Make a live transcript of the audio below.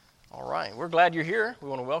right, we're glad you're here. We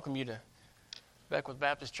want to welcome you to Beckwith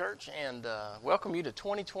Baptist Church and welcome you to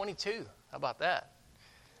 2022. How about that?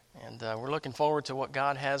 And we're looking forward to what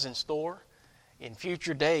God has in store in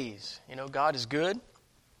future days. You know, God is good,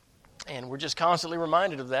 and we're just constantly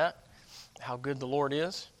reminded of that, how good the Lord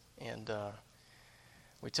is. And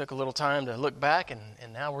we took a little time to look back, and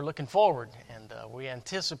now we're looking forward, and we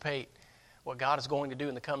anticipate what God is going to do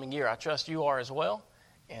in the coming year. I trust you are as well,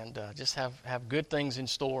 and just have good things in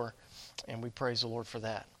store, and we praise the Lord for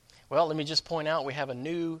that. Well, let me just point out we have a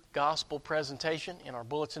new gospel presentation in our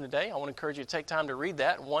bulletin today. I want to encourage you to take time to read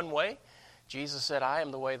that. One way, Jesus said, I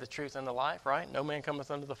am the way, the truth, and the life, right? No man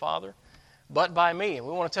cometh unto the Father but by me. And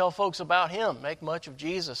we want to tell folks about Him, make much of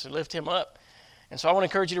Jesus, and lift Him up. And so I want to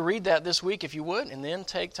encourage you to read that this week if you would, and then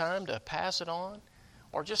take time to pass it on,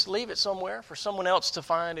 or just leave it somewhere for someone else to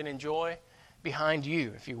find and enjoy behind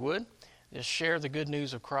you, if you would. Just share the good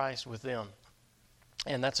news of Christ with them.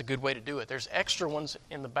 And that's a good way to do it. There's extra ones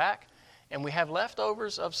in the back, and we have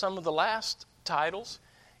leftovers of some of the last titles.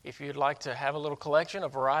 If you'd like to have a little collection, a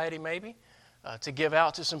variety maybe, to give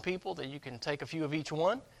out to some people, that you can take a few of each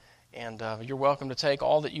one. And you're welcome to take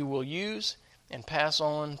all that you will use and pass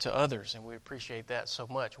on to others, and we appreciate that so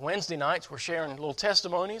much. Wednesday nights, we're sharing little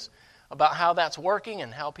testimonies about how that's working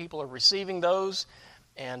and how people are receiving those.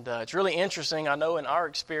 And it's really interesting. I know in our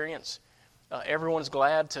experience, everyone's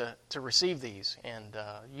glad to receive these and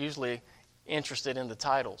usually interested in the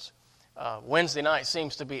titles. Wednesday night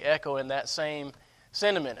seems to be echoing that same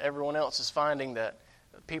sentiment. Everyone else is finding that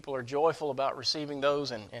people are joyful about receiving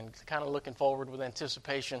those and kind of looking forward with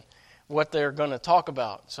anticipation what they're going to talk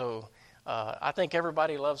about. So I think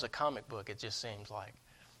everybody loves a comic book, it just seems like,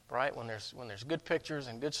 right? When there's good pictures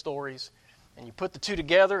and good stories, and you put the two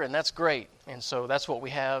together, and that's great. And so that's what we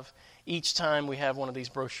have each time we have one of these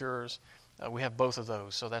brochures. We have both of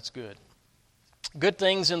those, so that's good. Good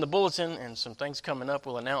things in the bulletin and some things coming up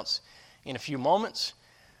we'll announce in a few moments.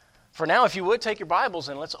 For now, if you would, take your Bibles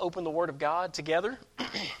and let's open the Word of God together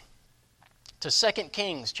to 2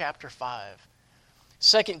 Kings chapter 5.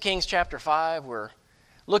 2 Kings chapter 5, we're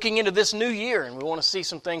looking into this new year, and we want to see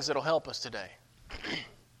some things that will help us today.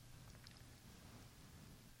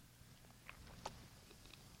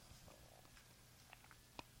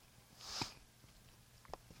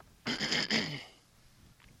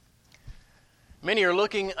 Many are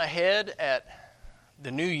looking ahead at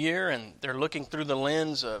the new year, and they're looking through the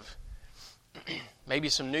lens of maybe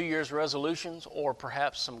some New Year's resolutions or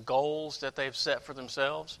perhaps some goals that they've set for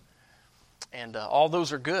themselves. And all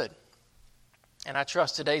those are good. And I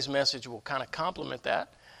trust today's message will kind of complement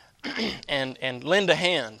that and lend a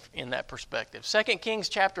hand in that perspective. 2 Kings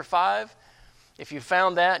chapter 5, if you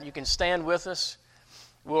found that, you can stand with us.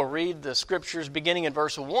 We'll read the scriptures beginning in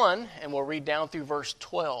verse 1, and we'll read down through verse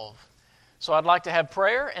 12. So I'd like to have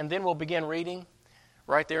prayer, and then we'll begin reading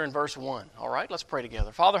right there in verse 1. All right, let's pray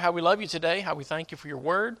together. Father, how we love you today, how we thank you for your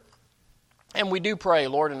word. And we do pray,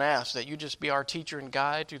 Lord, and ask that you just be our teacher and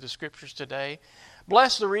guide through the scriptures today.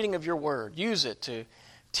 Bless the reading of your word. Use it to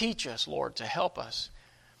teach us, Lord, to help us,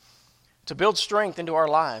 to build strength into our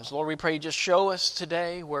lives. Lord, we pray you just show us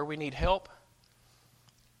today where we need help,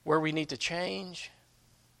 where we need to change.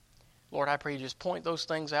 Lord, I pray you just point those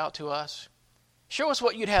things out to us. Show us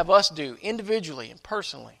what you'd have us do individually and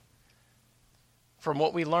personally from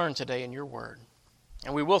what we learned today in your word.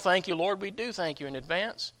 And we will thank you, Lord. We do thank you in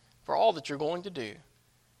advance for all that you're going to do.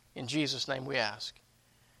 In Jesus' name we ask.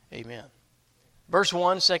 Amen. Verse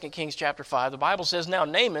 1, 2 Kings chapter 5, the Bible says, Now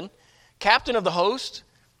Naaman, captain of the host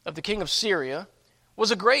of the king of Syria,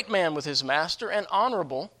 was a great man with his master and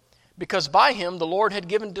honorable, because by him the Lord had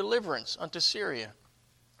given deliverance unto Syria.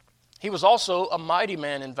 He was also a mighty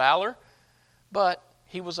man in valor, but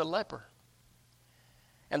he was a leper.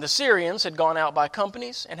 And the Syrians had gone out by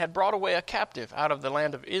companies and had brought away a captive out of the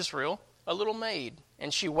land of Israel, a little maid,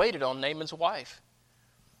 and she waited on Naaman's wife.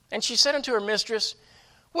 And she said unto her mistress,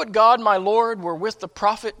 Would God my Lord were with the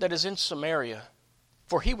prophet that is in Samaria,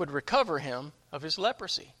 for he would recover him of his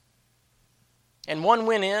leprosy. And one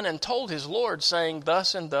went in and told his Lord, saying,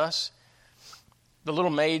 Thus and thus, the little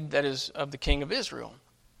maid that is of the king of Israel.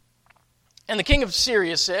 And the king of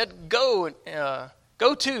Syria said, Go, and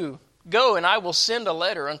I will send a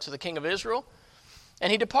letter unto the king of Israel.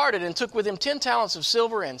 And he departed and took with him 10 talents of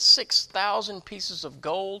silver and 6,000 pieces of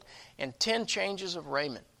gold and 10 changes of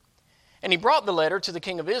raiment. And he brought the letter to the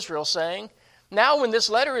king of Israel, saying, Now when this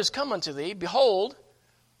letter is come unto thee, behold,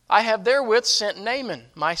 I have therewith sent Naaman,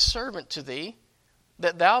 my servant, to thee,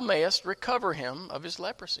 that thou mayest recover him of his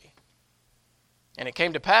leprosy. And it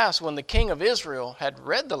came to pass, when the king of Israel had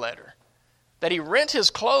read the letter, that he rent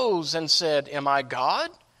his clothes and said, Am I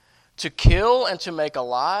God, to kill and to make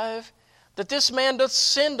alive, that this man doth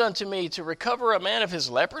send unto me to recover a man of his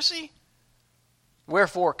leprosy?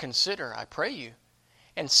 Wherefore consider, I pray you,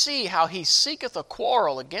 and see how he seeketh a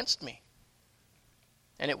quarrel against me.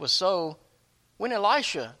 And it was so, when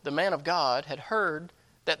Elisha, the man of God, had heard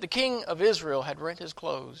that the king of Israel had rent his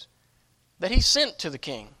clothes, that he sent to the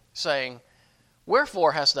king, saying,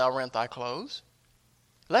 Wherefore hast thou rent thy clothes?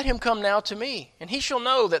 Let him come now to me, and he shall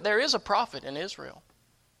know that there is a prophet in Israel.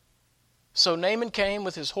 So Naaman came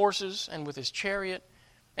with his horses and with his chariot,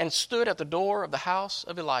 and stood at the door of the house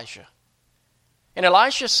of Elisha. And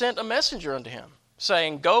Elisha sent a messenger unto him,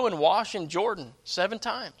 saying, Go and wash in Jordan 7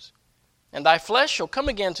 times, and thy flesh shall come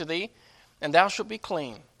again to thee, and thou shalt be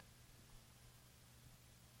clean.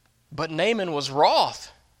 But Naaman was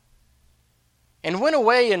wroth, and went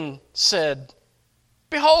away and said,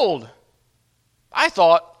 Behold, I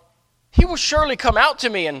thought he will surely come out to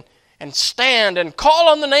me and stand and call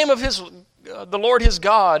on the name of the Lord his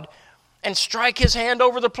God, and strike his hand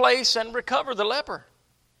over the place and recover the leper.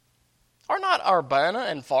 Are not Arbana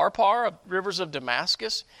and Pharpar, rivers of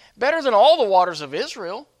Damascus, better than all the waters of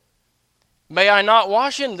Israel? May I not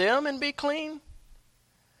wash in them and be clean?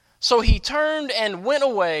 So he turned and went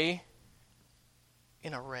away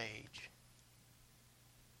in a rage.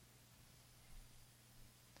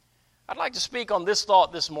 I'd like to speak on this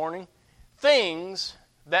thought this morning. Things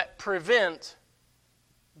that prevent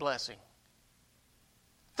blessing.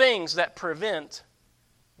 Things that prevent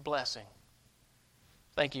blessing.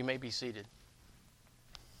 Thank you. You may be seated.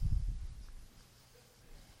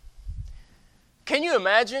 Can you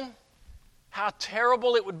imagine how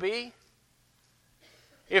terrible it would be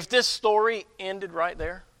if this story ended right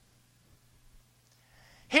there?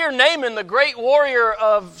 Here Naaman, the great warrior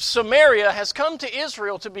of Samaria, has come to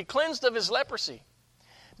Israel to be cleansed of his leprosy,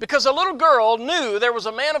 because a little girl knew there was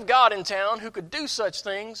a man of God in town who could do such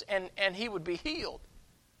things, and he would be healed.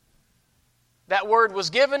 That word was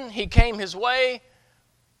given, he came his way,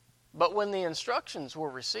 but when the instructions were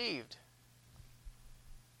received,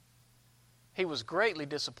 he was greatly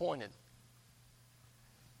disappointed.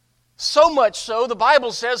 So much so, the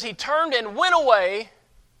Bible says he turned and went away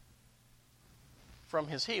from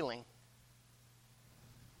his healing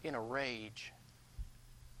in a rage.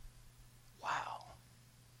 Wow.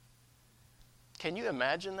 Can you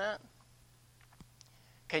imagine that?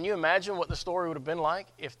 Can you imagine what the story would have been like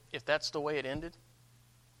if that's the way it ended?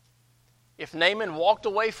 If Naaman walked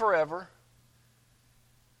away forever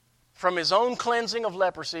from his own cleansing of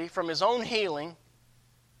leprosy, from his own healing,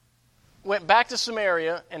 went back to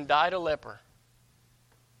Samaria and died a leper.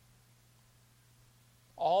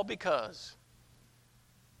 All because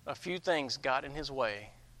a few things got in his way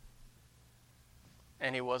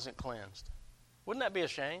and he wasn't cleansed. Wouldn't that be a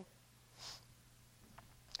shame?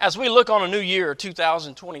 As we look on a new year,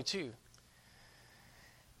 2022,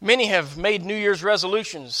 many have made New Year's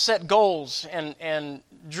resolutions, set goals, and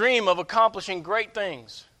dream of accomplishing great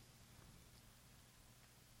things.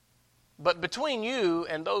 But between you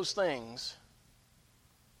and those things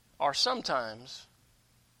are sometimes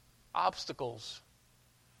obstacles.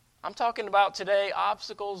 I'm talking about today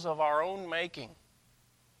obstacles of our own making.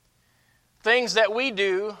 Things that we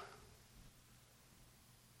do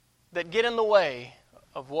that get in the way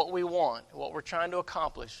of what we want, what we're trying to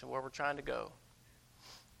accomplish, and where we're trying to go.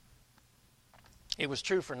 It was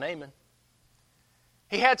true for Naaman.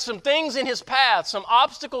 He had some things in his path, some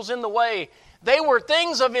obstacles in the way. They were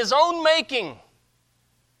things of his own making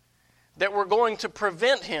that were going to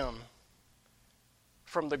prevent him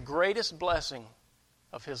from the greatest blessing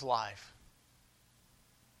of his life.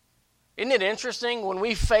 Isn't it interesting when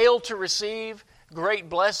we fail to receive great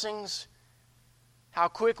blessings, how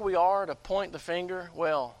quick we are to point the finger?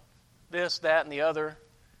 Well, this, that, and the other.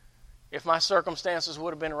 If my circumstances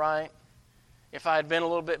would have been right, if I had been a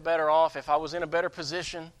little bit better off, if I was in a better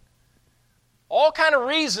position. All kind of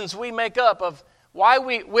reasons we make up of why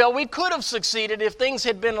we could have succeeded if things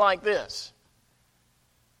had been like this.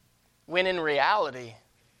 When in reality,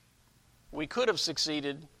 we could have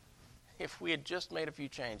succeeded if we had just made a few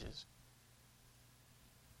changes.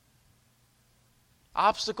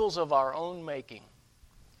 Obstacles of our own making.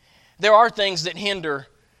 There are things that hinder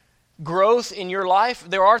growth in your life.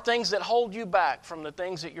 There are things that hold you back from the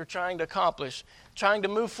things that you're trying to accomplish, trying to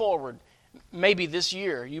move forward. Maybe this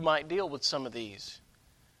year you might deal with some of these.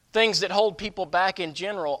 Things that hold people back in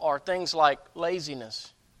general are things like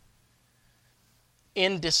laziness,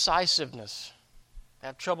 indecisiveness,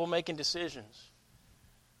 have trouble making decisions,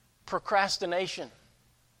 procrastination.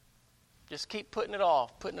 Just keep putting it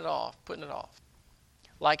off, putting it off, putting it off.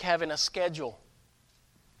 Like having a schedule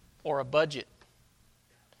or a budget.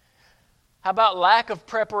 How about lack of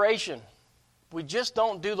preparation? We just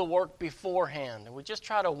don't do the work beforehand. And we just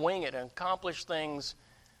try to wing it and accomplish things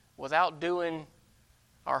without doing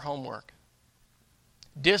our homework.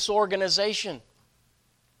 Disorganization.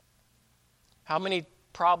 How many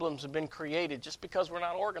problems have been created just because we're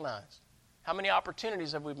not organized? How many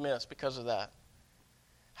opportunities have we missed because of that?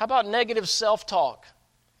 How about negative self-talk?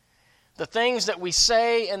 The things that we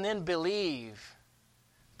say and then believe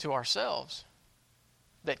to ourselves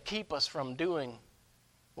that keep us from doing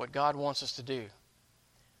what God wants us to do.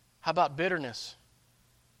 How about bitterness?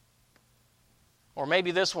 Or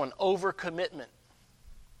maybe this one, overcommitment.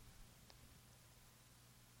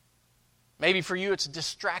 Maybe for you it's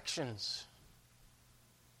distractions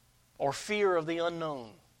or fear of the unknown.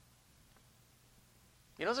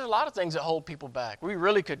 You know, there's a lot of things that hold people back. We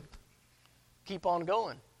really could keep on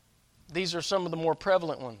going. These are some of the more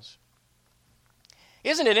prevalent ones.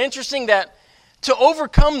 Isn't it interesting that to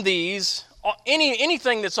overcome these,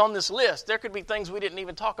 anything that's on this list, there could be things we didn't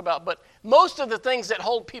even talk about, but most of the things that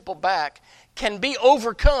hold people back can be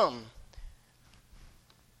overcome.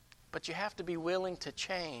 But you have to be willing to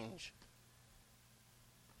change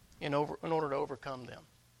in order to overcome them.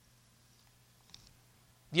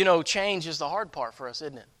 You know, change is the hard part for us,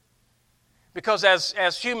 isn't it? Because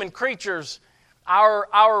as human creatures,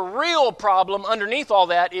 our real problem underneath all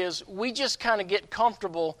that is we just kind of get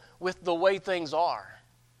comfortable with the way things are.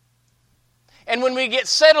 And when we get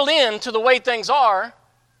settled into the way things are,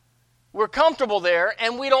 we're comfortable there,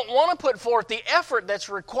 and we don't want to put forth the effort that's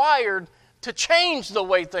required to change the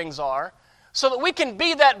way things are so that we can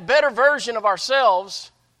be that better version of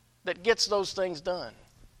ourselves that gets those things done.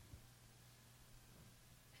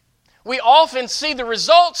 We often see the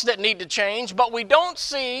results that need to change, but we don't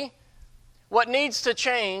see what needs to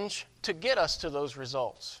change to get us to those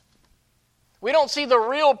results. We don't see the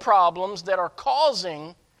real problems that are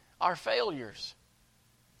causing our failures.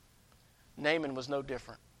 Naaman was no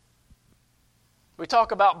different. We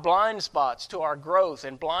talk about blind spots to our growth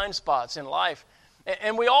and blind spots in life,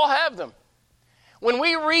 and we all have them. When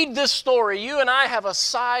we read this story, you and I have a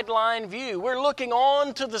sideline view. We're looking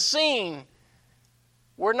on to the scene.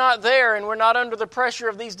 We're not there, and we're not under the pressure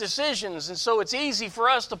of these decisions, and so it's easy for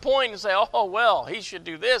us to point and say, oh, well, he should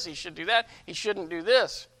do this, he should do that, he shouldn't do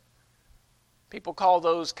this. People call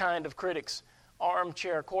those kind of critics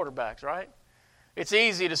armchair quarterbacks, right? It's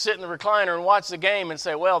easy to sit in the recliner and watch the game and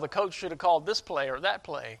say, well, the coach should have called this play or that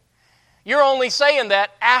play. You're only saying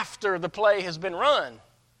that after the play has been run.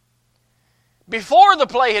 Before the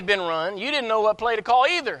play had been run, you didn't know what play to call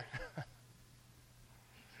either.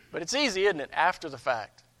 But it's easy, isn't it, after the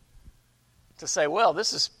fact, to say, well,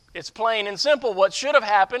 it's plain and simple what should have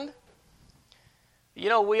happened. You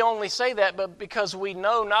know, we only say that but because we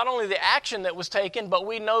know not only the action that was taken, but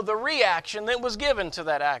we know the reaction that was given to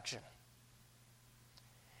that action.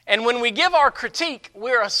 And when we give our critique,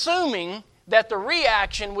 we're assuming that the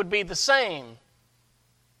reaction would be the same.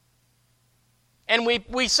 And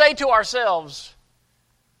we say to ourselves,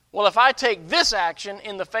 well, if I take this action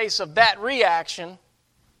in the face of that reaction,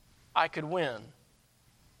 I could win.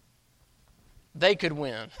 They could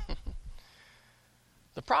win.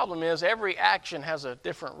 The problem is every action has a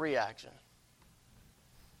different reaction.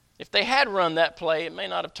 If they had run that play, it may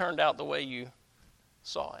not have turned out the way you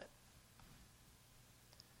saw it.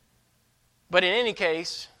 But in any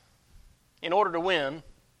case, in order to win,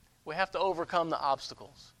 we have to overcome the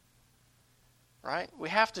obstacles. Right? We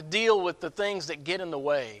have to deal with the things that get in the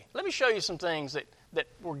way. Let me show you some things that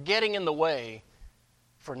were getting in the way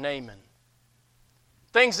for Naaman.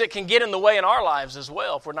 Things that can get in the way in our lives as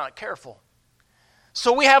well if we're not careful.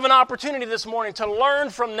 So we have an opportunity this morning to learn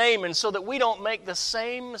from Naaman so that we don't make the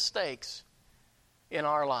same mistakes in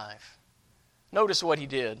our life. Notice what he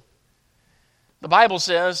did. The Bible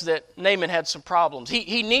says that Naaman had some problems.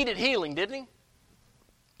 He needed healing, didn't he?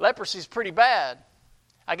 Leprosy is pretty bad.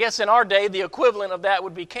 I guess in our day, the equivalent of that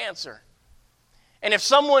would be cancer. And if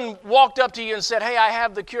someone walked up to you and said, hey, I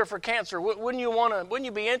have the cure for cancer, wouldn't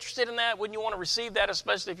you be interested in that? Wouldn't you want to receive that,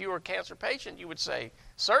 especially if you were a cancer patient? You would say,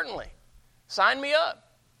 certainly. Sign me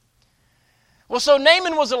up. Well, so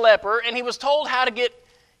Naaman was a leper, and he was told how to get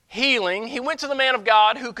healing. He went to the man of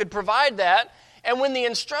God who could provide that, and when the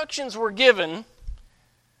instructions were given,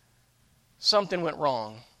 something went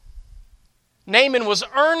wrong. Naaman was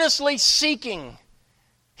earnestly seeking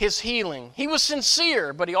his healing. He was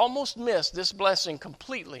sincere, but he almost missed this blessing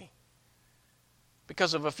completely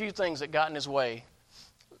because of a few things that got in his way.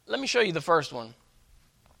 Let me show you the first one.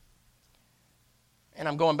 And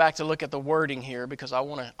I'm going back to look at the wording here because I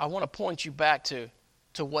want to point you back to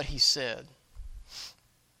what he said.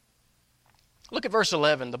 Look at verse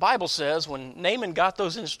 11. The Bible says when Naaman got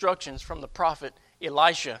those instructions from the prophet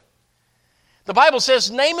Elisha, The Bible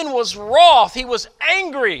says Naaman was wroth. He was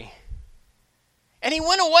angry. And he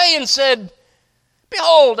went away and said,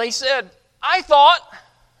 behold, he said, I thought.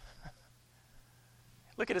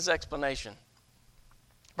 Look at his explanation.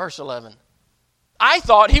 Verse 11. I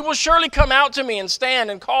thought he will surely come out to me and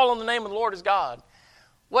stand and call on the name of the Lord his God.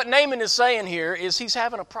 What Naaman is saying here is he's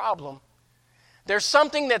having a problem. There's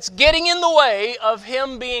something that's getting in the way of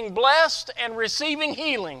him being blessed and receiving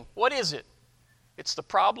healing. What is it? It's the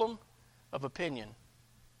problem of opinion.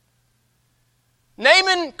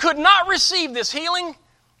 Naaman could not receive this healing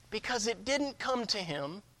because it didn't come to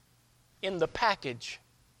him in the package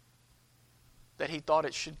that he thought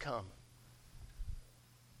it should come.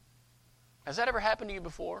 Has that ever happened to you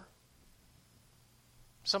before?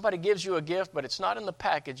 Somebody gives you a gift, but it's not in the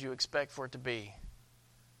package you expect for it to be.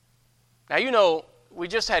 Now, you know, we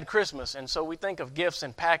just had Christmas, and so we think of gifts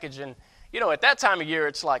and package, and, you know, at that time of year,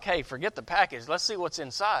 it's like, hey, forget the package. Let's see what's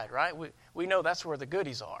inside, right? We know that's where the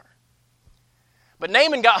goodies are. But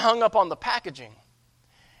Naaman got hung up on the packaging.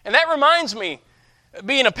 And that reminds me,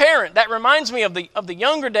 being a parent, that reminds me of the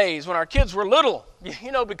younger days when our kids were little,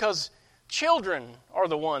 you know, because children are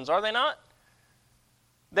the ones, are they not,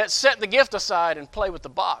 that set the gift aside and play with the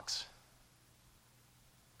box.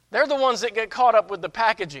 They're the ones that get caught up with the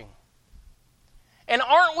packaging. And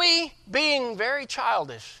aren't we being very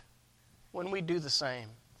childish when we do the same?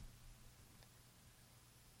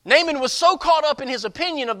 Naaman was so caught up in his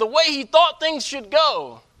opinion of the way he thought things should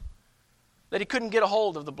go that he couldn't get a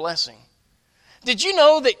hold of the blessing. Did you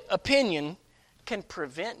know that opinion can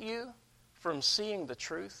prevent you from seeing the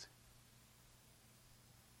truth?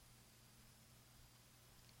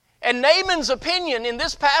 And Naaman's opinion in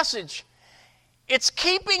this passage, it's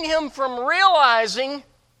keeping him from realizing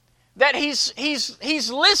that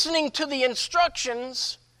he's listening to the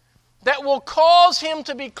instructions that will cause him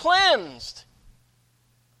to be cleansed.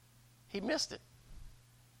 He missed it.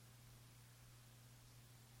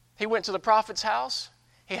 He went to the prophet's house.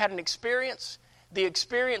 He had an experience. The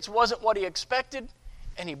experience wasn't what he expected,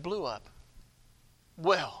 and he blew up.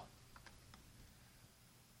 Well,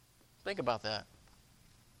 think about that.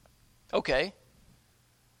 Okay.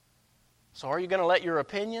 So are you going to let your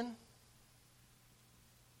opinion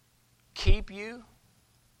keep you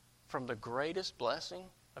from the greatest blessing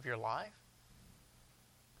of your life?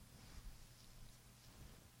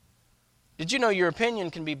 Did you know your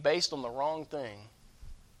opinion can be based on the wrong thing?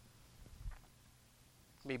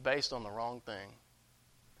 Be based on the wrong thing.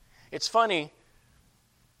 It's funny,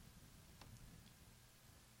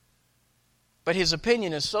 but his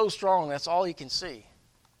opinion is so strong, that's all he can see.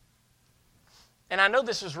 And I know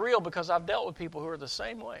this is real because I've dealt with people who are the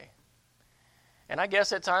same way. And I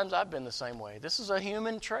guess at times I've been the same way. This is a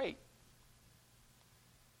human trait.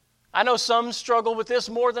 I know some struggle with this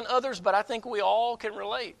more than others, but I think we all can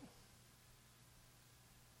relate.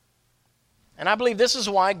 And I believe this is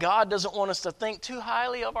why God doesn't want us to think too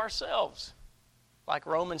highly of ourselves, like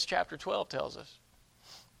Romans chapter 12 tells us.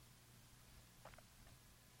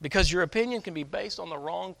 Because your opinion can be based on the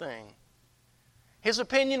wrong thing. His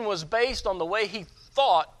opinion was based on the way he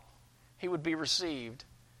thought he would be received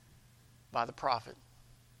by the prophet.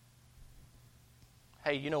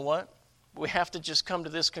 Hey, you know what? We have to just come to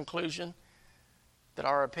this conclusion that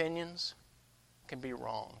our opinions can be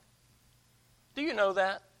wrong. Do you know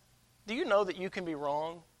that? Do you know that you can be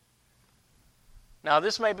wrong? Now,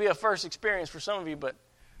 this may be a first experience for some of you, but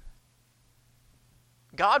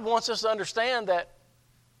God wants us to understand that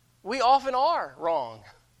we often are wrong.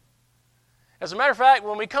 As a matter of fact,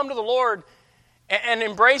 when we come to the Lord and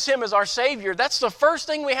embrace Him as our Savior, that's the first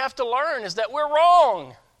thing we have to learn is that we're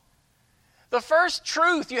wrong. The first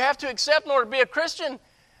truth you have to accept in order to be a Christian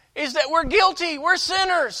is that we're guilty, we're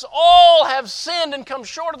sinners. All have sinned and come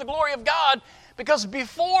short of the glory of God. Because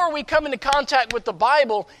before we come into contact with the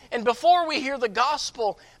Bible and before we hear the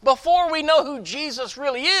gospel, before we know who Jesus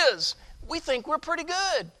really is, we think we're pretty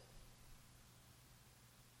good.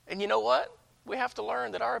 And you know what? We have to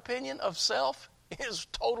learn that our opinion of self is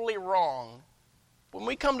totally wrong. When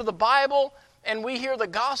we come to the Bible and we hear the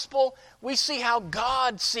gospel, we see how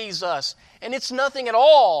God sees us. And it's nothing at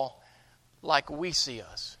all like we see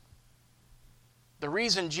us. The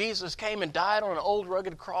reason Jesus came and died on an old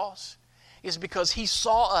rugged cross is because He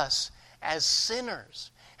saw us as sinners.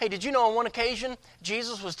 Hey, did you know on one occasion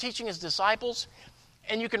Jesus was teaching His disciples,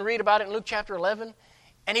 and you can read about it in Luke chapter 11,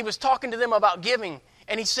 and He was talking to them about giving,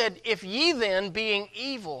 and He said, if ye then, being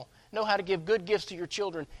evil, know how to give good gifts to your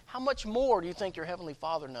children, how much more do you think your Heavenly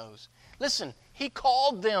Father knows? Listen, He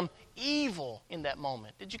called them evil in that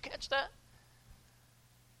moment. Did you catch that?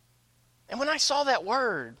 And when I saw that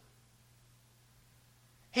word,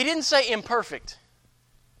 He didn't say imperfect.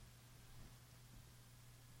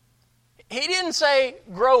 He didn't say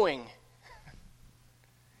growing.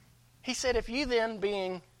 He said, if you then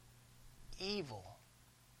being evil.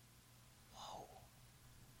 Whoa.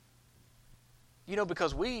 You know,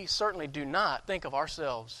 because we certainly do not think of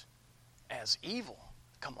ourselves as evil.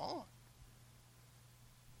 Come on.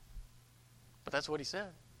 But that's what he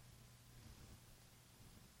said.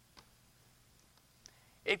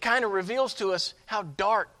 It kind of reveals to us how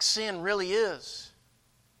dark sin really is.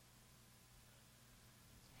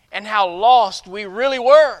 And how lost we really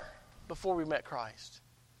were before we met Christ.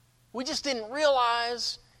 We just didn't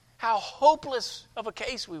realize how hopeless of a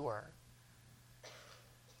case we were.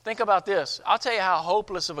 Think about this. I'll tell you how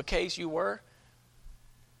hopeless of a case you were.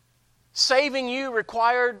 Saving you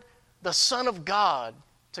required the Son of God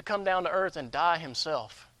to come down to earth and die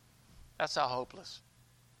himself. That's how hopeless.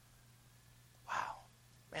 Wow.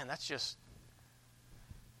 Man, that's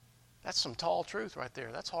some tall truth right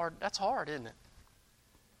there. That's hard, isn't it?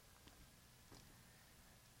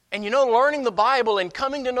 And you know, learning the Bible and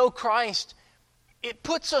coming to know Christ, it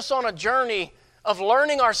puts us on a journey of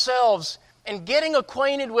learning ourselves and getting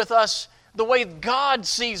acquainted with us the way God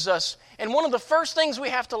sees us. And one of the first things we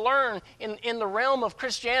have to learn in the realm of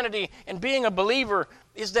Christianity and being a believer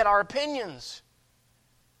is that our opinions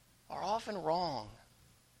are often wrong.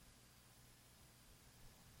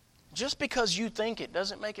 Just because you think it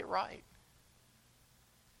doesn't make it right.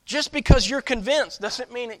 Just because you're convinced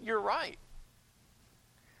doesn't mean that you're right.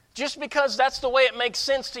 Just because that's the way it makes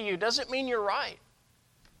sense to you doesn't mean you're right.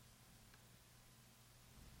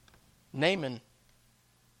 Naaman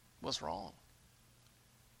was wrong.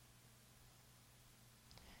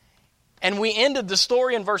 And we ended the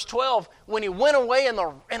story in verse 12 when he went away in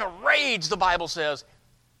a rage, the Bible says.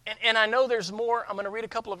 And I know there's more. I'm going to read a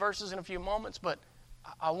couple of verses in a few moments, but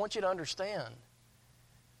I want you to understand.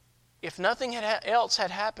 If nothing else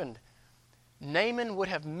had happened, Naaman would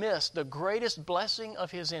have missed the greatest blessing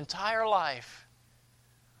of his entire life,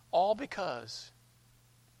 all because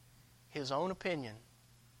his own opinion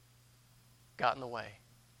got in the way.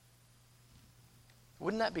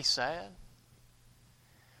 Wouldn't that be sad?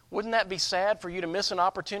 Wouldn't that be sad for you to miss an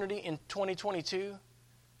opportunity in 2022?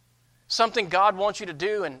 Something God wants you to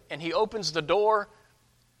do, and He opens the door,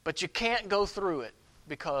 but you can't go through it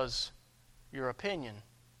because your opinion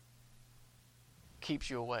keeps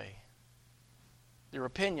you away. Your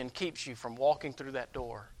opinion keeps you from walking through that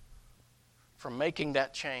door, from making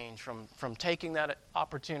that change, from taking that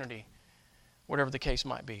opportunity, whatever the case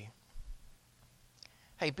might be.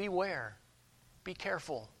 Hey, beware. Be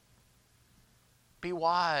careful. Be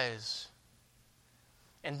wise.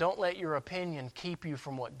 And don't let your opinion keep you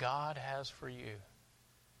from what God has for you.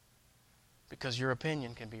 Because your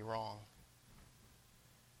opinion can be wrong.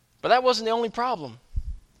 But that wasn't the only problem.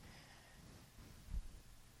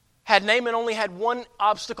 Had Naaman only had one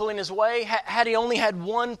obstacle in his way, had he only had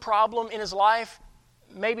one problem in his life,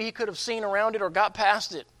 maybe he could have seen around it or got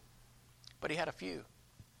past it. But he had a few.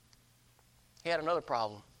 He had another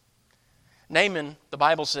problem. Naaman, the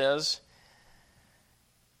Bible says,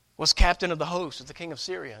 was captain of the host of the king of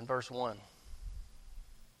Syria in verse 1.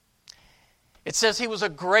 It says he was a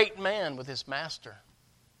great man with his master.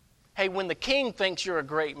 Hey, when the king thinks you're a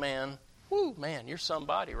great man, whoo, man, you're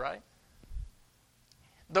somebody, right?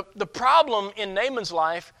 The problem in Naaman's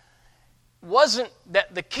life wasn't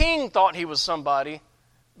that the king thought he was somebody.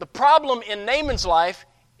 The problem in Naaman's life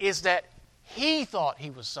is that he thought he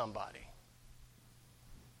was somebody.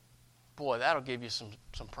 Boy, that'll give you some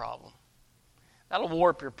problem. That'll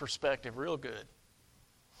warp your perspective real good.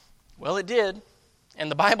 Well, it did. And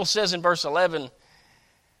the Bible says in verse 11,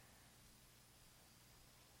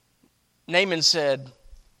 Naaman said,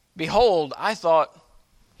 "Behold, I thought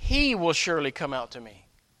he will surely come out to me."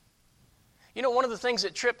 You know, one of the things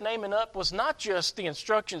that tripped Naaman up was not just the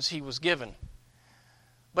instructions he was given,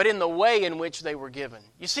 but in the way in which they were given.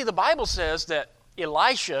 You see, the Bible says that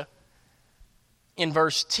Elisha, in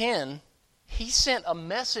verse 10, he sent a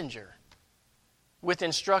messenger with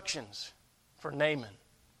instructions for Naaman.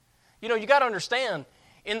 You know, you got to understand,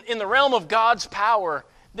 in the realm of God's power,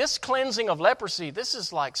 this cleansing of leprosy, this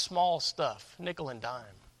is like small stuff, nickel and dime.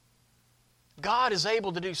 God is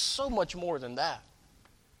able to do so much more than that.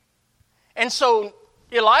 And so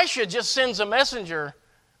Elisha just sends a messenger,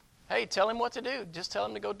 hey, tell him what to do. Just tell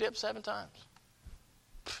him to go dip 7 times.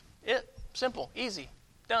 Simple, easy,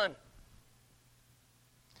 done.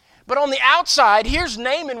 But on the outside, here's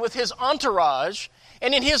Naaman with his entourage.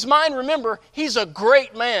 And in his mind, remember, he's a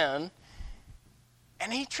great man.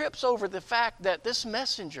 And he trips over the fact that this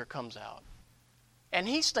messenger comes out. And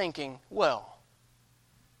he's thinking, well,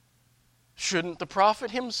 shouldn't the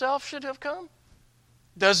prophet himself should have come?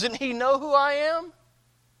 Doesn't he know who I am?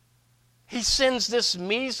 He sends this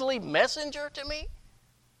measly messenger to me?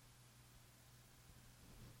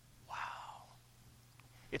 Wow.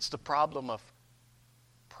 It's the problem of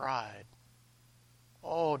pride.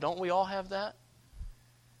 Oh, don't we all have that?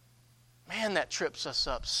 Man, that trips us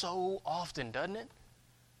up so often, doesn't it?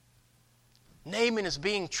 Naaman is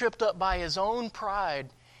being tripped up by his own pride.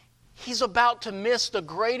 He's about to miss the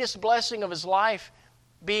greatest blessing of his life,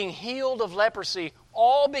 being healed of leprosy,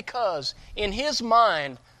 all because in his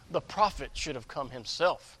mind, the prophet should have come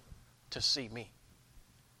himself to see me.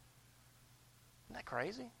 Isn't that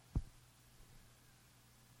crazy?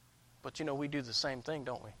 But you know, we do the same thing,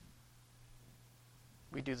 don't we?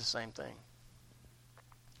 We do the same thing.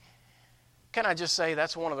 Can I just say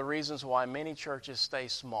that's one of the reasons why many churches stay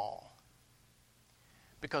small?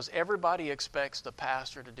 Because everybody expects the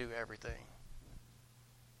pastor to do everything.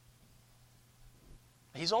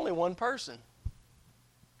 He's only one person.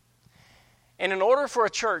 And in order for a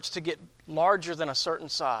church to get larger than a certain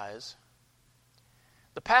size,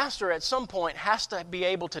 the pastor at some point has to be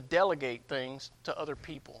able to delegate things to other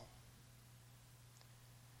people.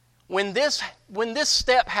 When this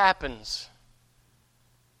step happens,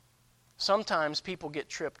 sometimes people get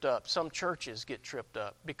tripped up. Some churches get tripped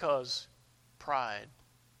up because pride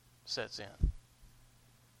sets in.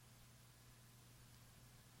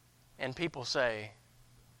 And people say,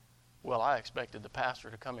 well, I expected the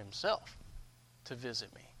pastor to come himself to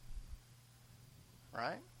visit me.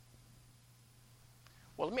 Right?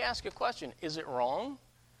 Well, let me ask you a question. Is it wrong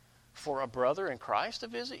for a brother in Christ to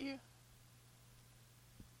visit you?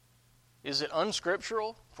 Is it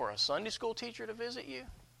unscriptural for a Sunday school teacher to visit you?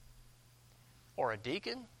 Or a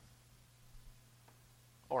deacon?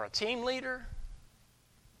 Or a team leader?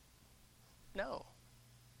 No.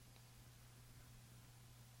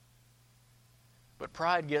 But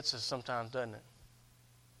pride gets us sometimes, doesn't it?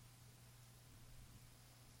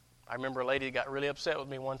 I remember a lady got really upset with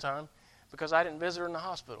me one time because I didn't visit her in the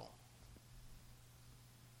hospital.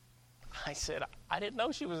 I said, I didn't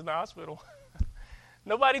know she was in the hospital.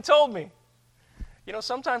 Nobody told me. You know,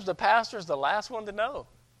 sometimes the pastor's the last one to know.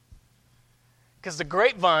 Because the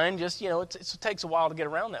grapevine just, it takes a while to get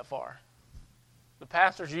around that far. The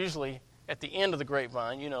pastor's usually at the end of the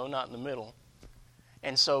grapevine, not in the middle.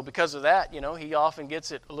 And so because of that, he often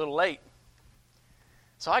gets it a little late.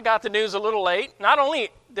 So I got the news a little late. Not only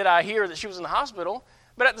did I hear that she was in the hospital,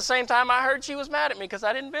 but at the same time I heard she was mad at me because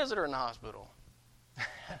I didn't visit her in the hospital.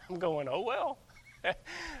 I'm going, oh well.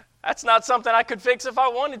 That's not something I could fix if I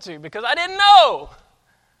wanted to because I didn't know.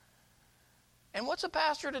 And what's a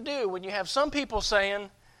pastor to do when you have some people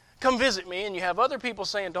saying, come visit me, and you have other people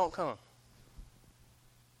saying, don't come?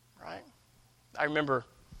 Right? I remember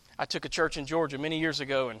I took a church in Georgia many years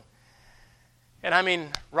ago, and I mean,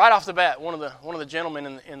 right off the bat, one of the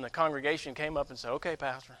gentlemen in the congregation came up and said, okay,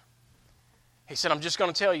 pastor. He said, I'm just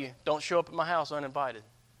going to tell you, don't show up at my house uninvited.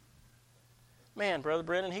 Man, Brother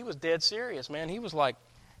Brennan, he was dead serious, man. He was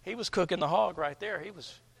cooking the hog right there.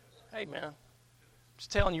 Hey, man, I'm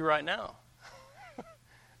just telling you right now.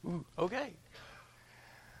 Ooh, okay.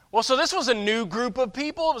 Well, so this was a new group of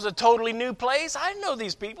people. It was a totally new place. I didn't know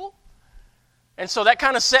these people. And so that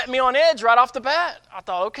kind of set me on edge right off the bat. I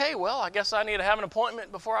thought, okay, well, I guess I need to have an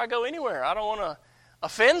appointment before I go anywhere. I don't want to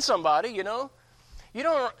offend somebody,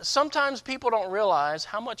 Sometimes people don't realize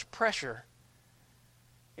how much pressure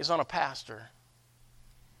is on a pastor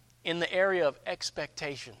in the area of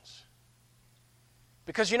expectations.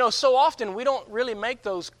 Because, so often we don't really make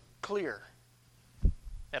those clear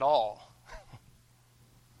at all.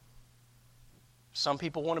 Some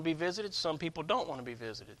people want to be visited, some people don't want to be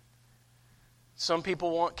visited. Some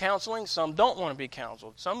people want counseling, some don't want to be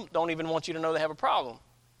counseled. Some don't even want you to know they have a problem.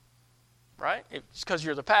 Right? It's because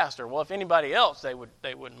you're the pastor. Well, if anybody else, they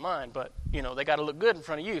wouldn't mind, but they got to look good in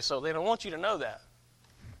front of you, so they don't want you to know that.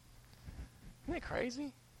 Isn't it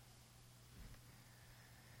crazy?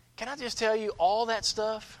 Can I just tell you, all that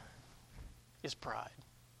stuff is pride.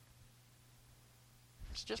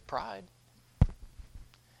 It's just pride.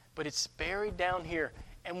 But it's buried down here.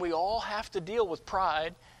 And we all have to deal with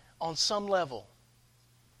pride on some level.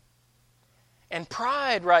 And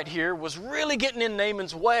pride right here was really getting in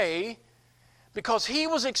Naaman's way because he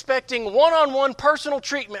was expecting one-on-one personal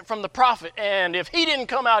treatment from the prophet. And if he didn't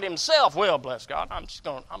come out himself, well, bless God,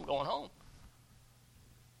 I'm going home.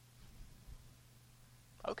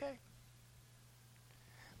 Okay.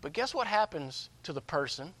 But guess what happens to the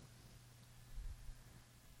person,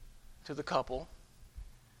 to the couple,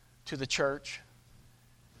 to the church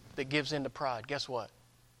that gives in to pride? Guess what?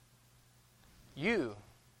 You,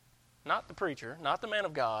 not the preacher, not the man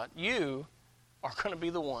of God, you are going to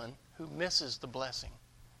be the one who misses the blessing.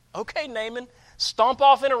 Okay, Naaman, stomp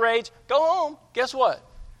off in a rage, go home. Guess what?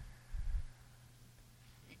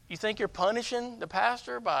 You think you're punishing the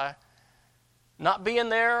pastor by not being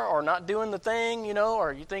there or not doing the thing,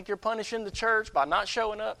 or you think you're punishing the church by not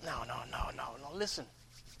showing up? No. Listen.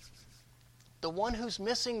 The one who's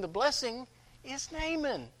missing the blessing is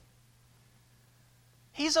Naaman.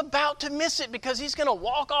 He's about to miss it because he's going to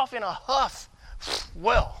walk off in a huff.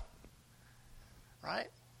 Well, right?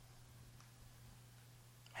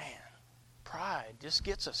 Man, pride just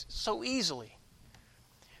gets us so easily.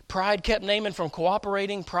 Pride kept Naaman from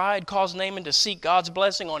cooperating. Pride caused Naaman to seek God's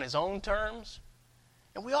blessing on his own terms.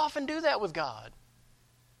 And we often do that with God.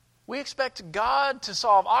 We expect God to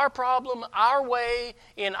solve our problem our way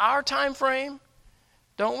in our time frame,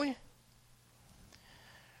 don't we?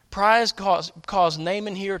 Pride caused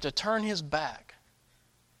Naaman here to turn his back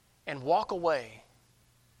and walk away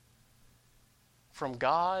from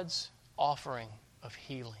God's offering of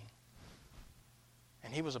healing.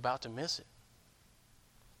 And he was about to miss it.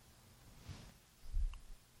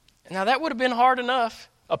 Now that would have been hard enough.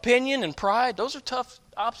 Opinion and pride, those are tough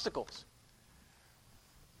obstacles.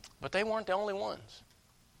 But they weren't the only ones.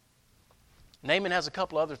 Naaman has a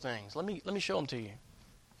couple other things. Let me show them to you.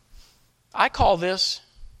 I call this,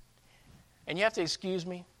 and you have to excuse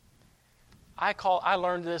me, I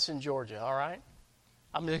learned this in Georgia, all right?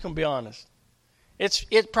 I'm just going to be honest.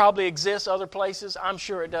 It probably exists other places. I'm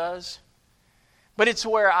sure it does. But it's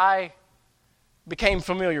where I became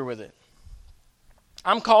familiar with it.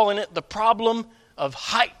 I'm calling it the problem of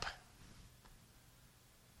hype.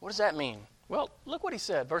 What does that mean? Well, look what he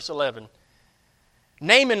said, verse 11.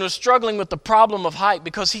 Naaman was struggling with the problem of hype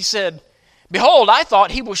because he said, "Behold, I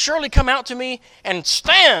thought he will surely come out to me and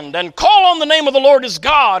stand and call on the name of the Lord his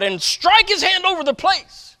God and strike his hand over the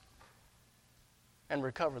place and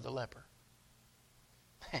recover the leper."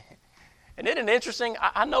 And isn't it interesting?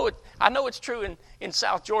 I know it's true in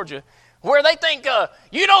South Georgia, where they think,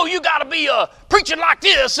 you got to be preaching like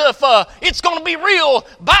this if it's going to be real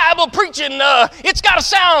Bible preaching. It's got to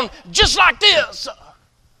sound just like this.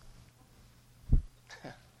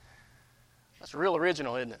 That's real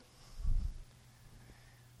original, isn't it?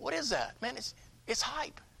 What is that? Man, it's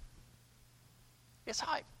hype. It's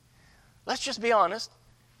hype. Let's just be honest.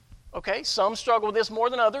 Okay, some struggle with this more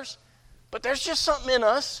than others, but there's just something in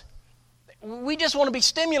us. We just want to be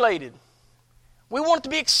stimulated. We want it to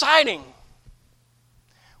be exciting.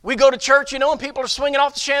 We go to church, and people are swinging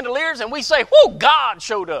off the chandeliers, and we say, "Whoa, God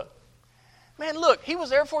showed up." Man, look, he was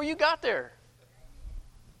there before you got there.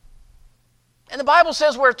 And the Bible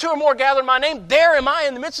says, where two or more gather in my name, there am I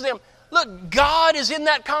in the midst of them. Look, God is in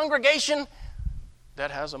that congregation that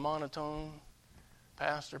has a monotone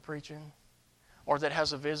pastor preaching, or that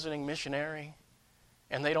has a visiting missionary,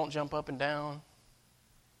 and they don't jump up and down.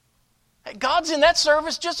 God's in that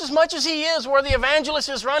service just as much as he is where the evangelist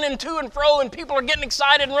is running to and fro and people are getting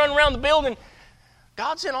excited and running around the building.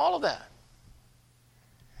 God's in all of that.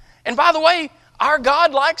 And by the way, our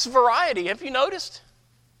God likes variety. Have you noticed?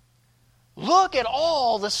 Look at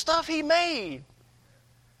all the stuff he made.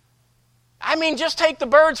 I mean, just take the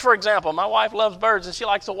birds, for example. My wife loves birds and she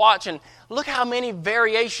likes to watch. And look how many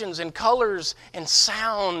variations and colors and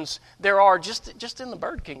sounds there are just in the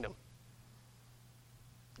bird kingdom.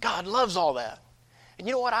 God loves all that. And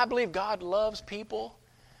you know what? I believe God loves people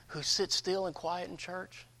who sit still and quiet in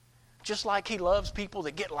church, just like he loves people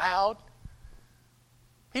that get loud.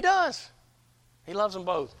 He does. He loves them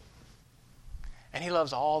both. And he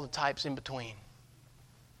loves all the types in between.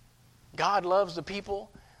 God loves the people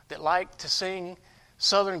that like to sing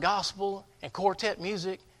Southern gospel and quartet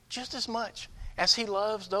music just as much as he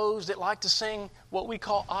loves those that like to sing what we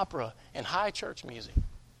call opera and high church music.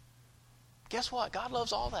 Guess what? God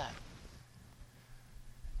loves all that.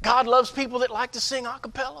 God loves people that like to sing a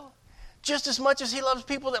cappella just as much as he loves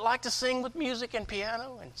people that like to sing with music and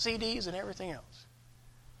piano and CDs and everything else.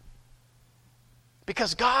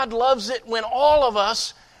 Because God loves it when all of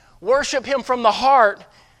us worship him from the heart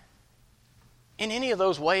in any of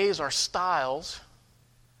those ways or styles.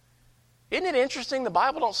 Isn't it interesting? The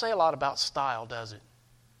Bible don't say a lot about style, does it?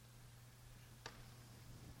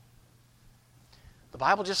 The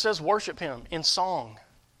Bible just says worship him in song.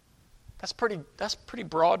 That's pretty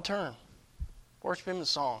broad term. Worship him in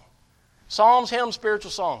song. Psalms, hymns,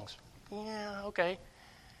 spiritual songs. Yeah, okay.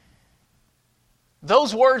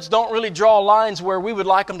 Those words don't really draw lines where we would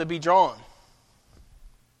like them to be drawn.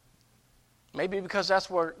 Maybe because that's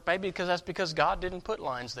because God didn't put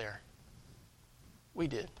lines there. We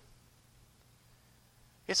did.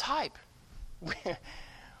 It's hype.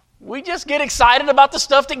 We just get excited about the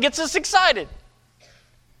stuff that gets us excited.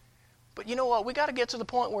 But you know what? We got to get to the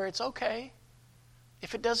point where it's okay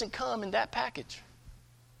if it doesn't come in that package.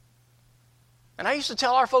 And I used to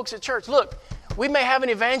tell our folks at church, look, we may have an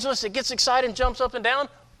evangelist that gets excited and jumps up and down,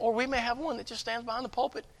 or we may have one that just stands behind the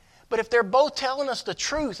pulpit. But if they're both telling us the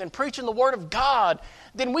truth and preaching the Word of God,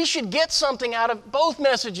 then we should get something out of both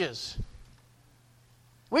messages.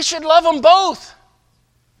 We should love them both.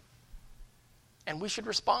 And we should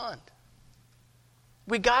respond.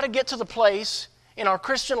 We got to get to the place in our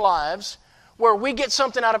Christian lives where we get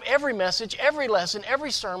something out of every message, every lesson,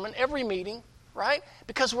 every sermon, every meeting, right?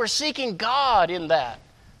 Because we're seeking God in that.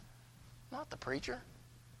 Not the preacher.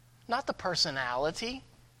 Not the personality.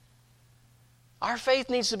 Our faith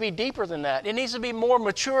needs to be deeper than that. It needs to be more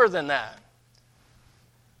mature than that.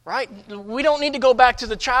 Right? We don't need to go back to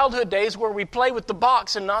the childhood days where we play with the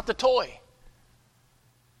box and not the toy.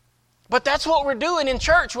 But that's what we're doing in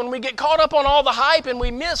church when we get caught up on all the hype and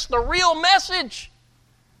we miss the real message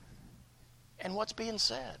and what's being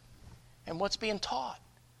said and what's being taught.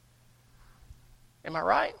 Am I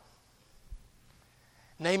right?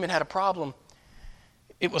 Naaman had a problem.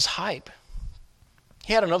 It was hype.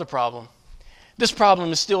 He had another problem. This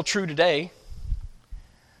problem is still true today.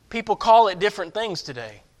 People call it different things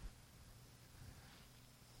today.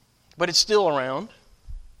 But it's still around.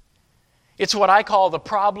 It's what I call the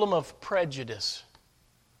problem of prejudice.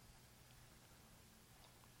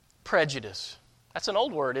 Prejudice. That's an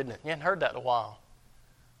old word, isn't it? You hadn't heard that in a while.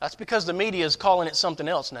 That's because the media is calling it something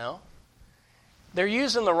else now. They're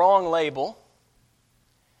using the wrong label.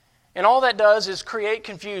 And all that does is create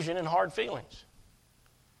confusion and hard feelings.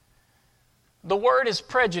 The word is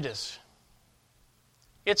prejudice.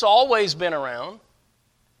 It's always been around.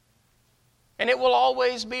 And it will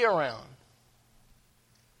always be around.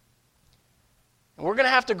 And we're going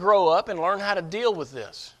to have to grow up and learn how to deal with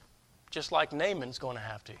this. Just like Naaman's going to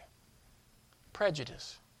have to.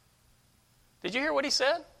 Prejudice. Did you hear what he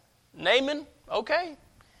said? Naaman, okay.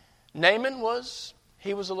 Naaman was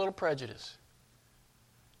a little prejudiced.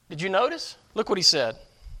 Did you notice? Look what he said.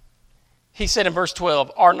 He said in verse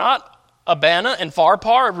 12, "Are not Abana and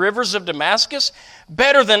Pharpar, rivers of Damascus,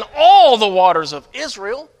 better than all the waters of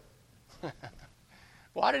Israel?"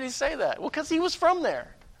 Why did he say that? Well, because he was from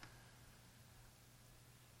there.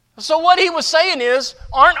 So what he was saying is,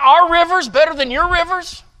 aren't our rivers better than your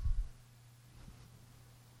rivers?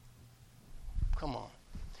 Come on.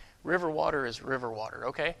 River water is river water,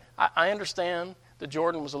 okay? I understand the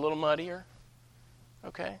Jordan was a little muddier,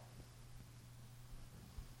 okay?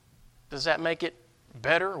 Does that make it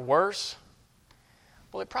better or worse?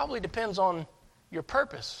 Well, it probably depends on your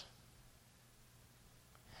purpose.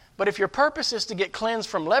 But if your purpose is to get cleansed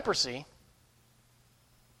from leprosy,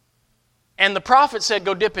 and the prophet said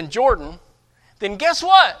go dip in Jordan, then guess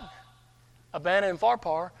what? Abana and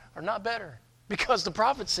Pharpar are not better because the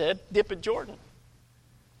prophet said dip in Jordan.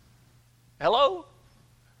 Hello?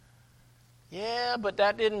 Yeah, but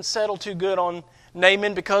that didn't settle too good on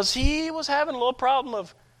Naaman because he was having a little problem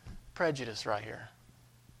of prejudice right here.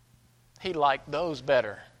 He liked those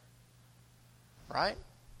better. Right?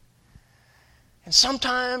 And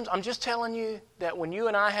sometimes, I'm just telling you that when you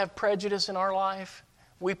and I have prejudice in our life,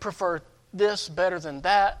 we prefer this better than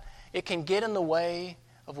that. It can get in the way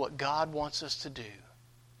of what God wants us to do.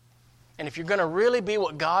 And if you're going to really be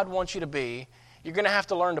what God wants you to be, you're going to have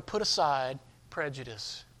to learn to put aside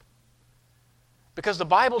prejudice. Because the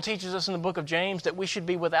Bible teaches us in the book of James that we should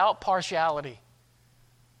be without partiality.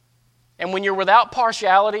 And when you're without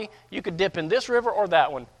partiality, you could dip in this river or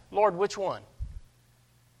that one. Lord, which one?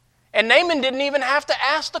 And Naaman didn't even have to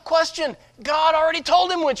ask the question. God already told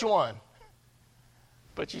him which one.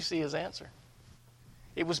 But you see his answer.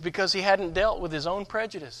 It was because he hadn't dealt with his own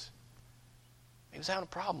prejudice. He was having a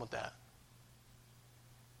problem with that.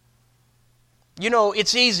 You know,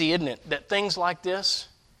 it's easy, isn't it, that things like this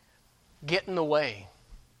get in the way.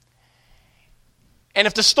 And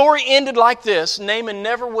if the story ended like this, Naaman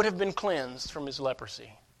never would have been cleansed from his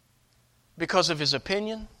leprosy. Because of his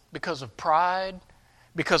opinion, because of pride,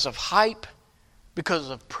 because of hype, because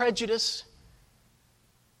of prejudice.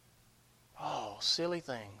 Oh, silly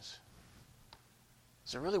things.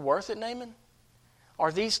 Is it really worth it, Naaman?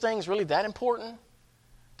 Are these things really that important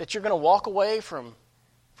that you're going to walk away from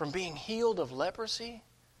being healed of leprosy?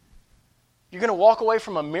 You're going to walk away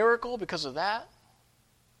from a miracle because of that?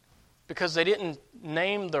 Because they didn't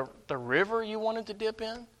name the river you wanted to dip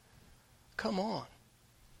in? Come on.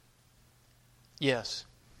 Yes.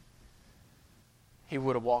 He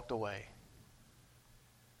would have walked away.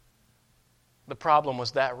 The problem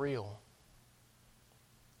was that real.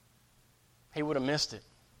 He would have missed it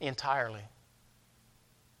entirely.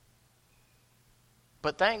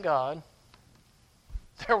 But thank God,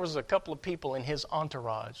 there was a couple of people in his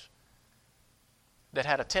entourage that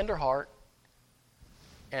had a tender heart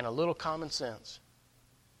and a little common sense.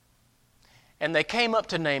 And they came up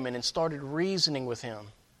to Naaman and started reasoning with him.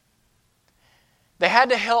 They had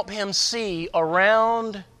to help him see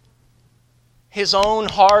around his own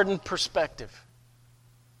hardened perspective.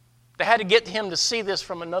 They had to get him to see this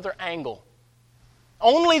from another angle.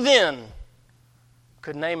 Only then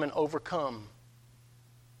could Naaman overcome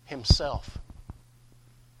himself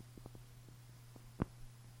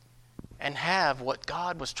and have what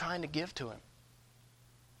God was trying to give to him.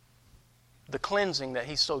 The cleansing that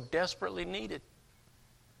he so desperately needed.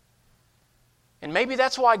 And maybe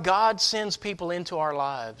that's why God sends people into our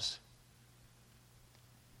lives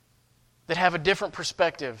that have a different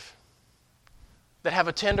perspective, that have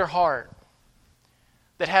a tender heart,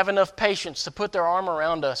 that have enough patience to put their arm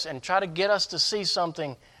around us and try to get us to see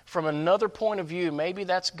something from another point of view. Maybe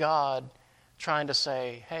that's God trying to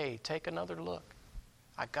say, hey, take another look.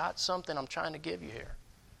 I got something I'm trying to give you here.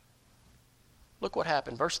 Look what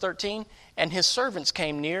happened. Verse 13, and his servants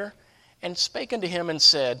came near and spake unto him and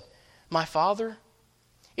said, My father,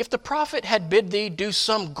 if the prophet had bid thee do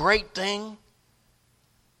some great thing,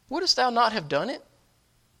 wouldest thou not have done it?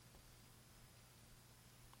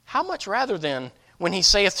 How much rather then when he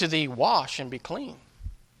saith to thee, wash and be clean?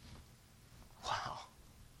 Wow.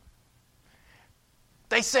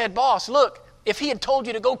 They said, boss, look, if he had told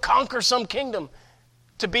you to go conquer some kingdom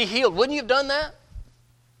to be healed, wouldn't you have done that?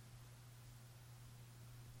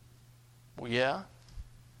 Well, yeah.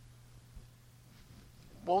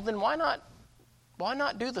 Well, then why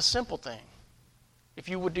not do the simple thing if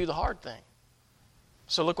you would do the hard thing?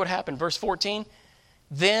 So look what happened. Verse 14,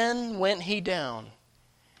 then went he down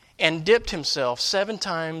and dipped himself 7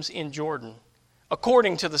 times in Jordan,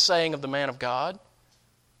 according to the saying of the man of God.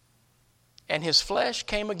 And his flesh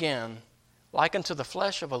came again like unto the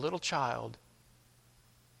flesh of a little child,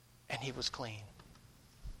 and he was clean.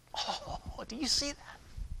 Oh, do you see that?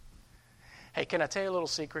 Hey, can I tell you a little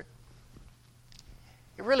secret?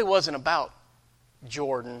 It really wasn't about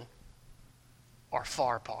Jordan or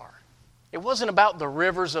Pharpar. It wasn't about the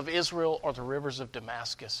rivers of Israel or the rivers of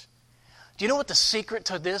Damascus. Do you know what the secret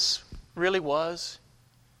to this really was?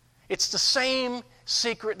 It's the same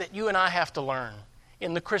secret that you and I have to learn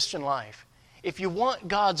in the Christian life. If you want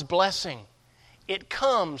God's blessing, it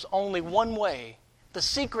comes only one way. The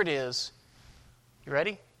secret is, you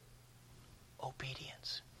ready?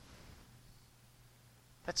 Obedience.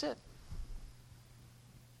 That's it.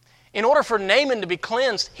 In order for Naaman to be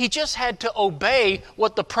cleansed, he just had to obey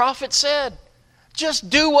what the prophet said. Just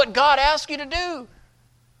do what God asked you to do.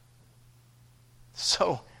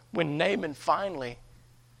 So when Naaman finally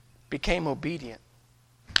became obedient,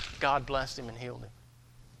 God blessed him and healed him.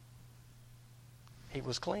 He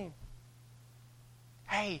was clean.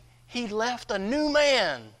 Hey, he left a new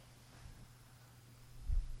man.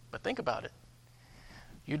 But think about it.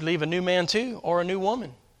 You'd leave a new man too, or a new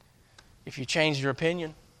woman, if you changed your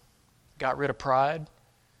opinion, got rid of pride,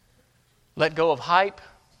 let go of hype,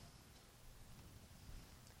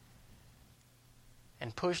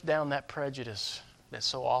 and pushed down that prejudice that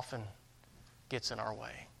so often gets in our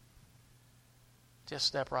way. Just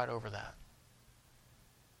step right over that.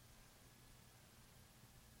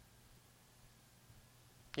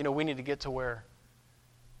 You know, we need to get to where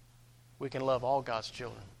we can love all God's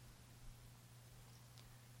children.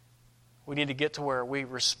 We need to get to where we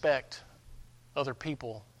respect other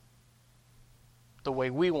people the way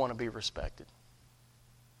we want to be respected.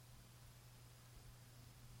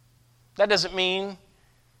 That doesn't mean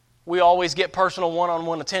we always get personal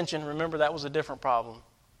one-on-one attention. Remember, that was a different problem.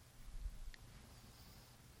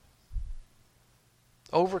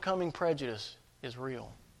 Overcoming prejudice is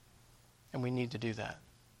real, and we need to do that.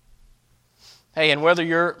 Hey, and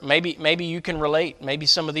whether maybe you can relate, maybe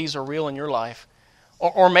some of these are real in your life,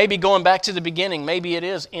 or maybe going back to the beginning, maybe it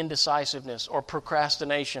is indecisiveness or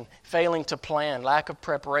procrastination, failing to plan, lack of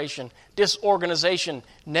preparation, disorganization,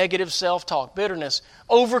 negative self-talk, bitterness,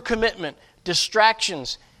 overcommitment,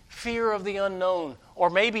 distractions, fear of the unknown, or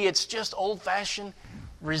maybe it's just old-fashioned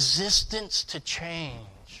resistance to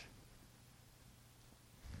change.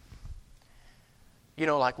 You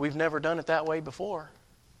know, like we've never done it that way before.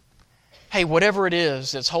 Hey, whatever it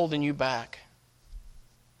is that's holding you back,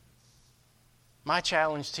 my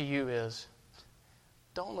challenge to you is,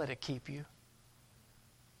 don't let it keep you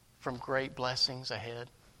from great blessings ahead.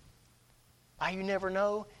 You never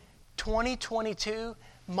know. 2022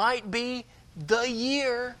 might be the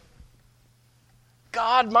year.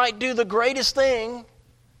 God might do the greatest thing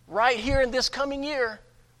right here in this coming year.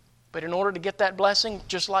 But in order to get that blessing,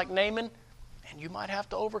 just like Naaman, and you might have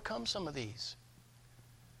to overcome some of these.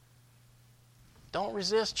 Don't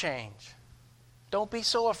resist change. Don't be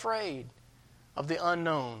so afraid of the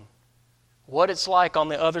unknown. What it's like on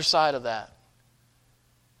the other side of that.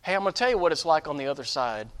 Hey, I'm going to tell you what it's like on the other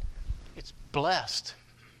side. It's blessed,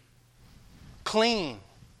 clean,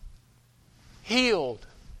 healed,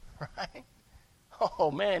 right?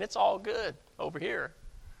 Oh man, it's all good over here.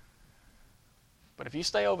 But if you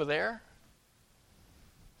stay over there,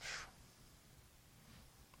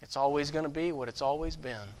 it's always going to be what it's always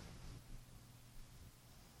been.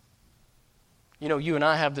 You know, you and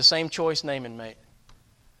I have the same choice, Naaman made.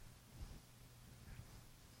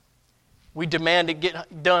 We demand it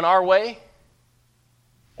get done our way,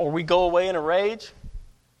 or we go away in a rage,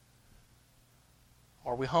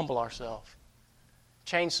 or we humble ourselves,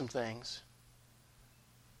 change some things,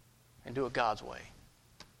 and do it God's way.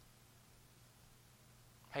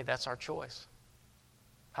 Hey, that's our choice.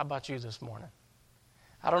 How about you this morning?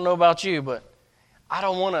 I don't know about you, but I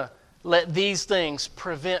don't want to let these things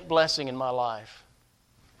prevent blessing in my life.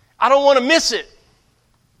 I don't want to miss it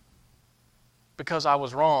because I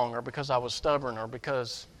was wrong or because I was stubborn or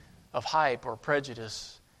because of hype or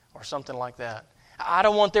prejudice or something like that. I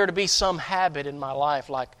don't want there to be some habit in my life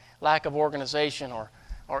like lack of organization or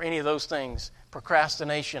any of those things,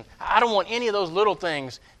 procrastination. I don't want any of those little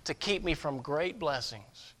things to keep me from great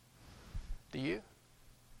blessings. Do you?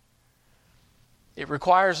 It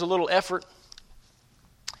requires a little effort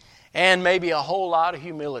and maybe a whole lot of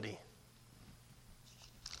humility.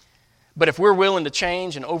 But if we're willing to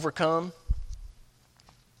change and overcome,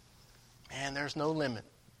 man, there's no limit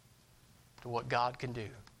to what God can do.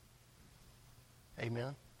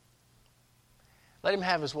 Amen. Let Him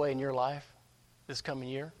have His way in your life this coming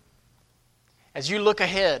year. As you look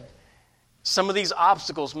ahead, some of these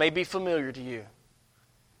obstacles may be familiar to you.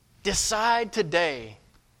 Decide today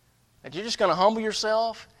that you're just going to humble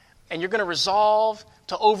yourself and you're going to resolve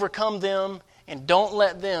to overcome them, and don't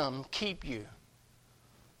let them keep you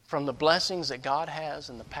from the blessings that God has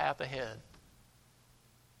in the path ahead.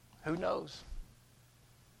 Who knows?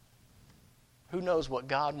 Who knows what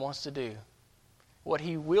God wants to do, what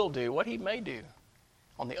He will do, what He may do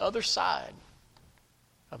on the other side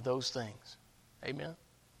of those things. Amen?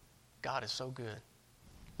 God is so good.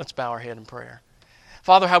 Let's bow our head in prayer.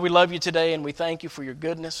 Father, how we love You today, and we thank You for Your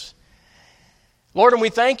goodness. Lord, and we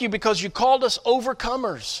thank You because You called us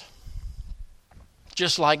overcomers,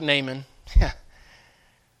 just like Naaman.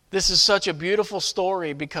 This is such a beautiful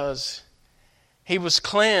story because he was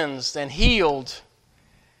cleansed and healed.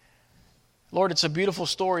 Lord, it's a beautiful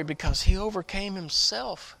story because he overcame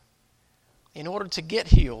himself in order to get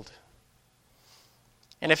healed.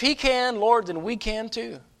 And if he can, Lord, then we can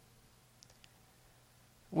too.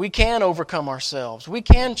 We can overcome ourselves. We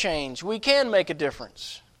can change. We can make a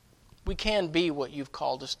difference. We can be what You've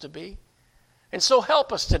called us to be. And so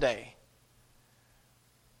help us today.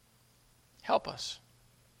 Help us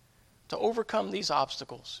to overcome these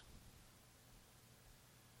obstacles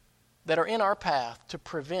that are in our path to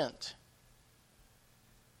prevent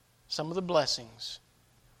some of the blessings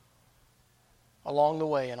along the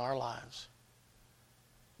way in our lives.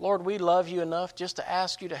 Lord, we love You enough just to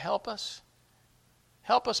ask You to help us.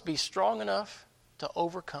 Help us be strong enough to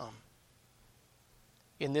overcome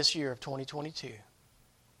in this year of 2022.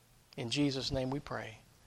 In Jesus' name we pray.